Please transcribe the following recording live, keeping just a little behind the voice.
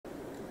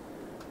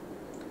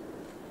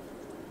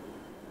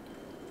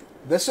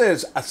This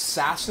is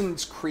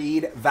Assassin's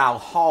Creed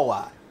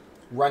Valhalla,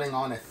 running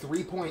on a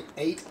 3.8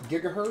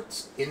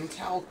 gigahertz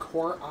Intel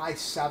Core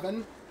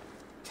i7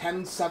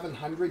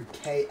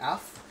 10700KF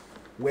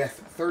with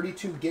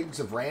 32 gigs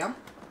of RAM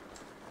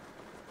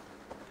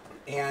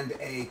and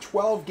a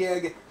 12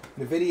 gig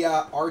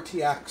NVIDIA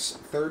RTX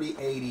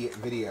 3080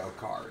 video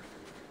card.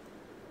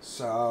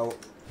 So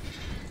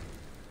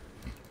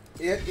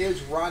it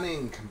is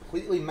running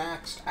completely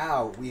maxed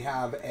out. We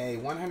have a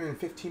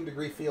 115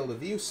 degree field of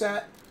view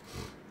set.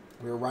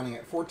 We're running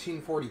at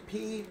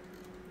 1440p.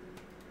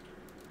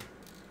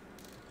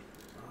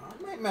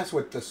 I might mess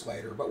with this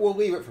later, but we'll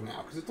leave it for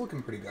now because it's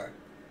looking pretty good.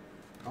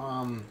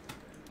 And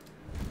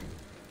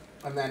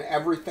then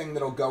everything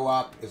that'll go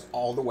up is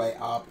all the way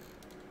up.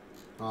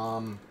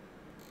 And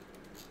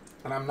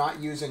I'm not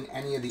using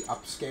any of the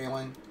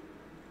upscaling.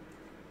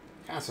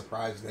 Kind of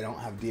surprised they don't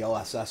have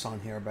DLSS on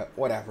here, but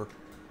whatever.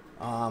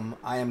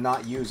 I am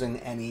not using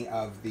any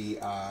of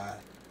the,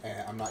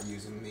 I'm not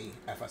using the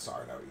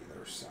FSR though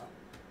either, so.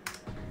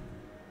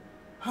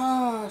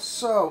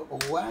 So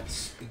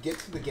let's get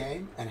to the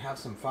game and have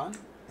some fun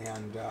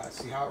and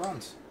see how it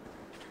runs.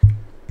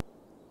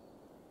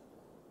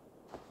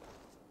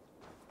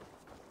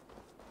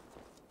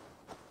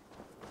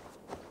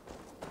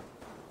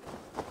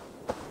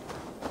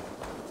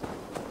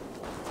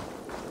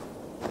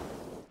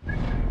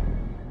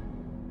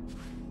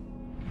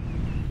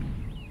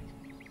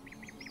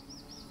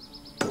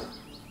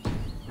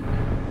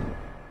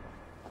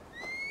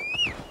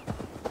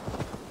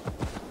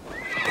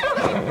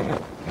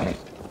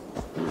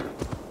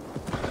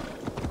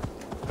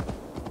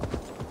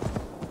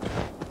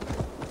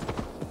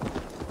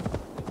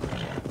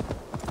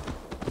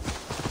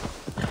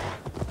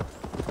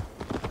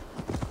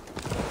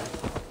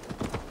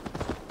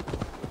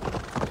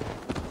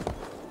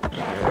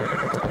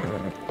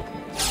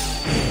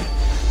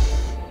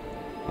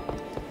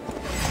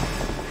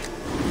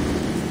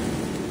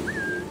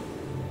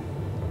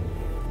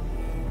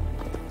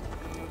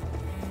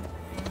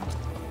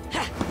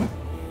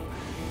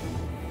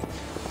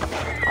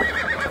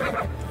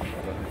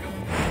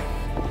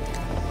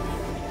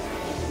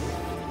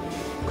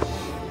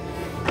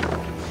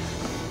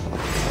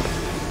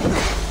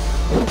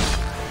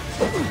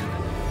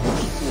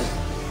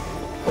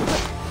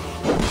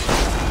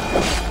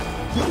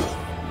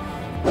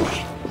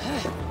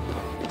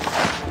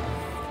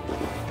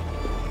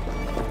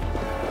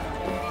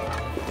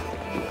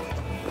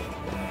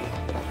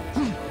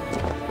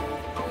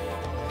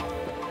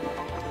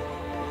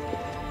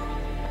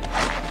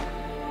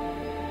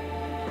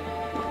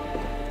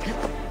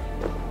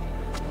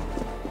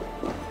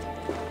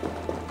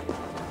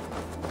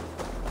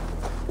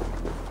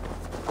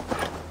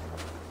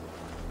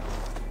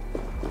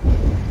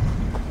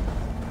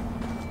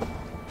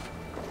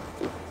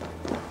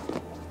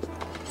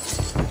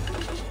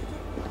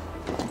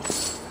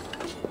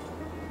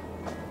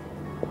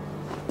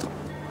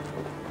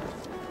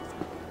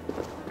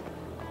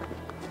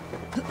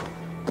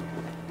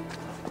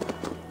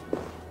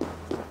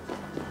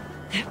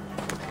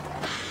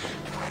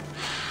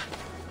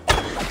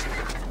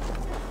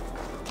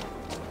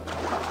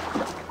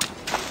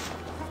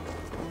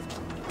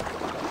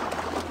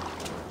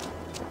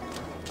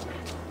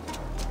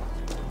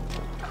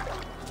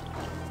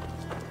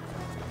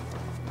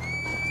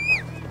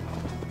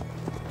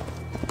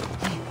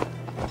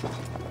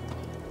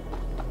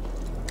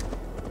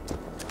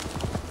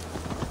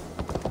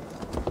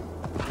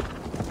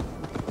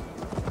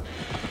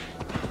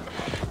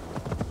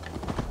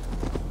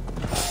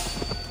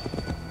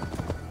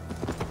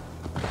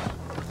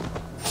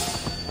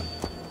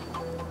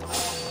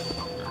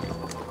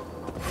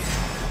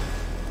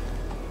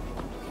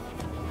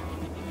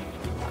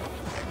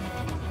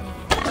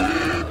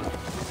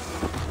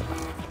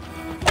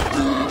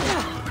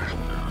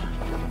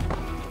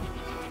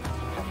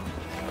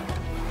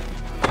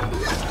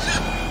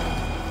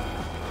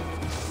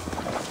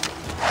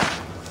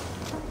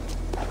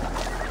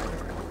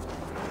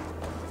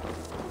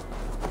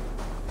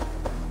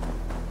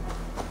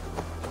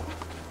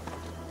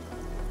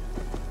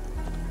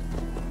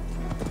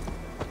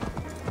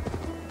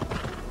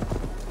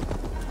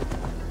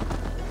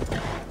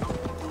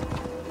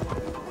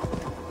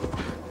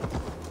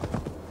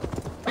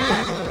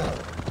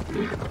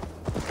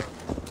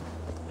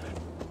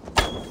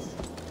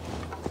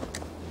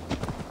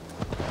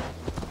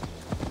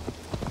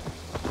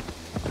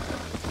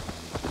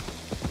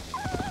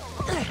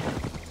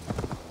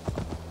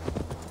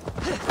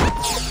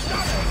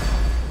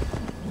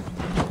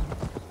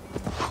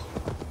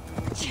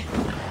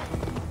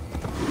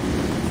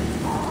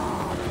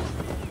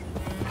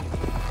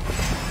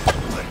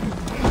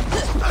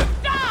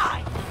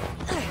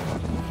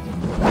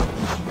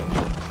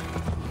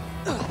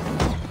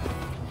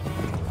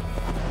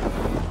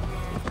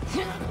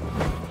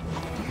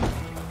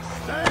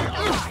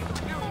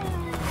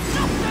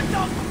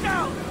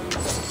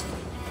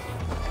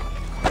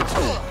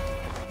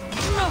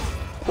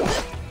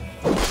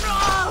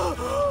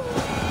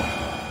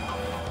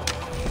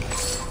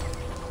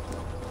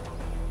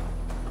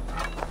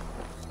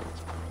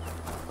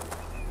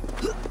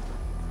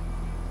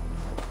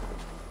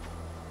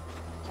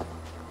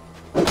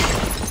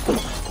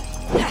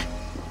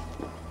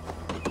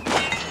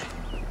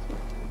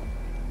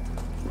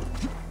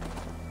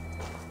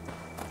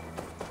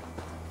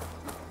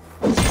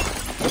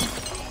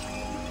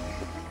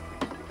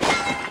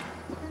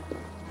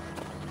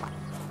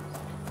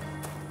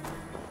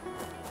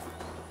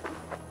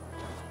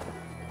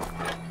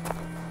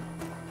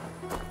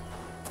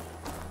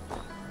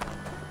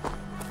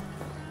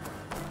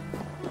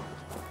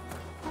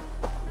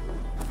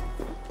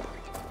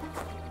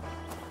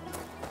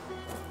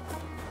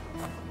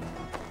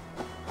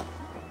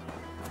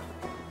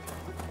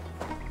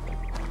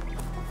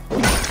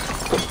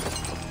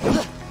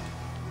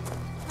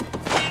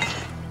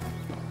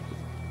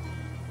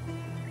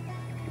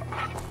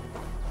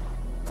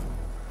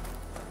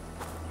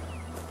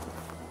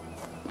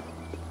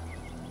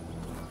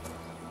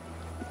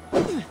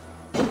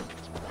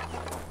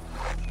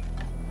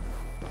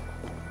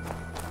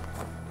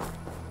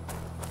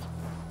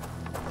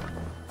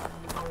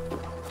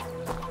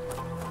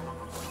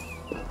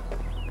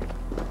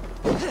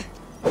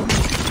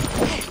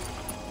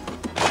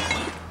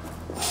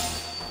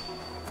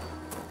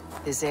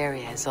 This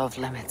area is off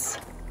limits.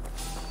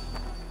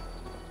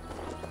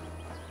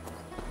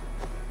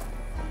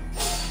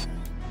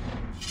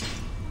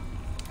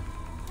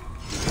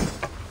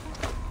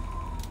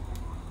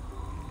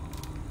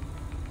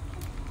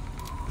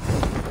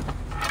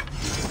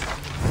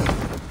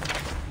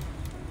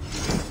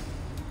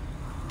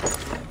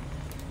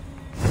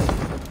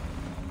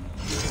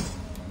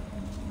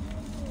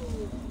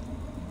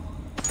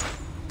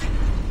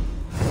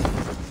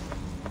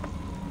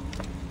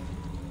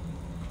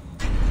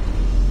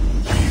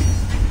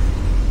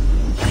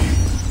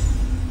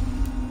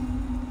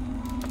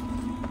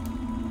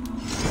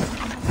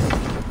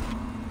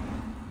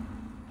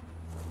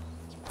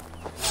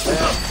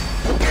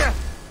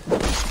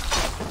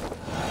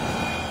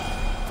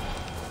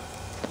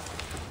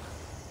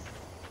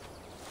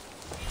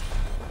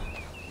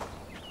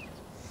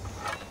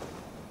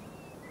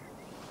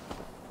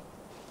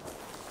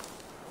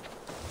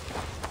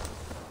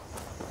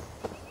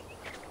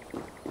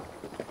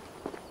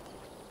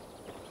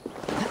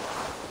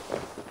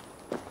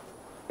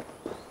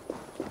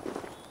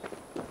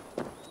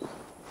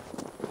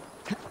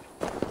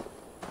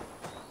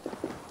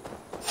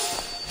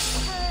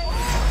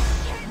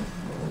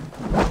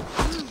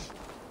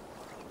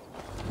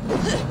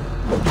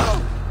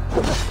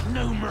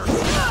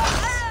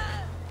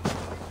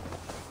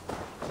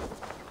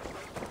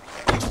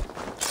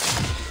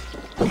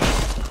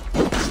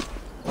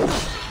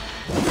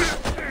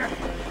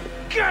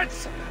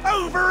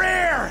 Over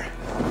here!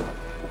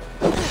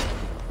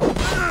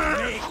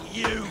 Make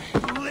you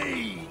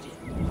bleed!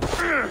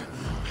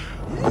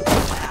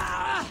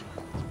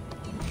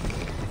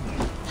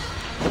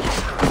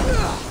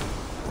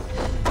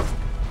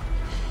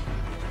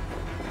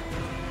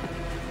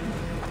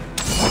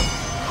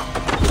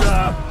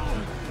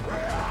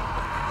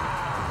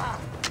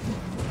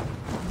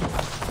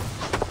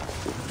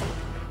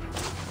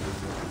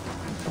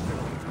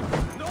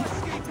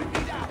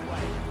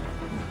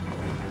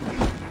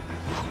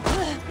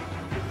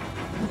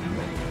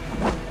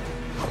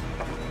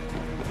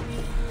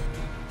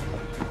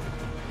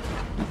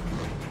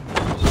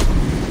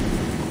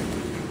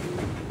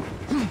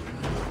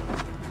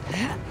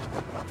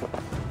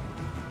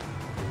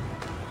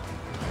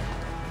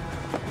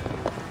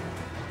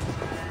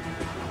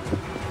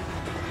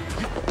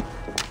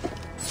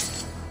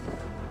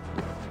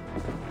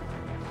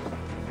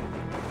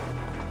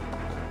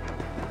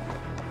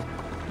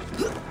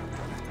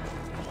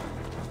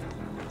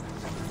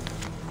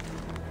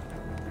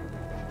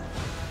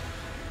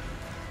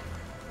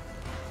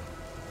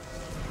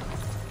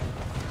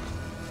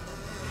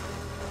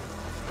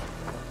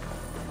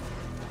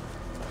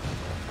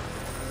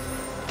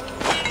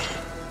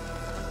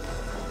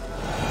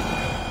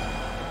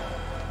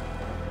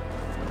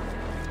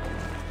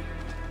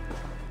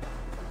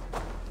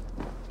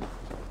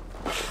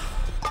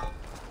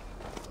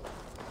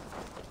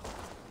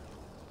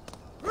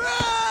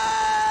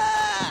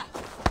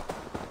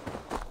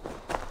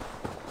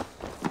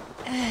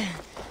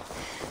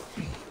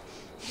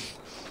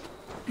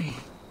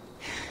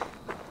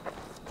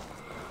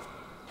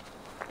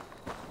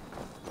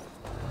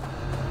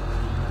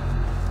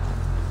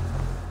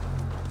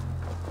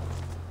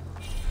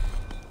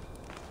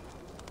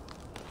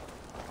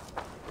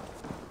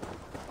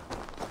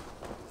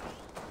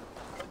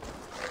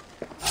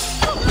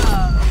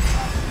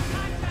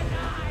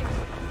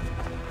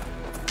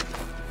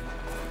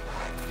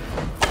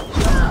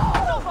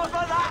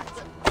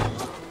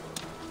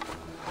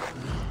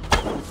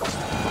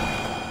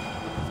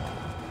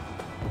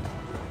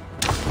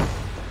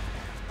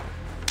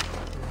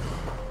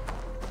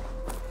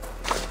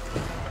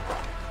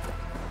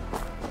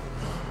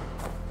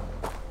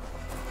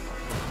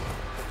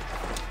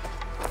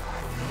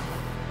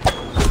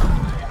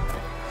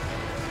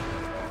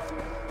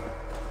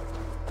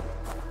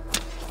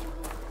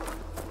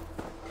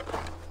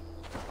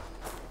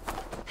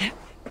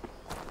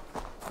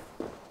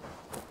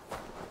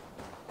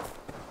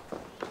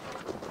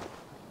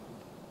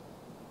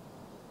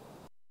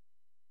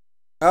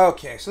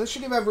 Okay, so this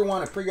should give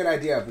everyone a pretty good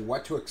idea of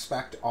what to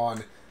expect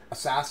on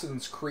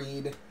Assassin's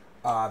Creed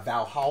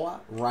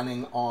Valhalla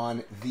running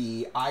on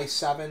the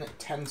i7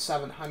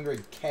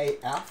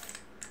 10700KF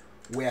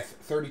with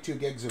 32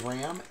 gigs of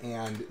RAM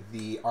and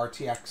the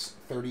RTX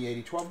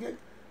 3080 12 gig.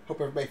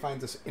 Hope everybody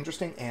finds this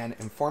interesting and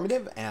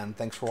informative, and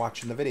thanks for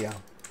watching the video.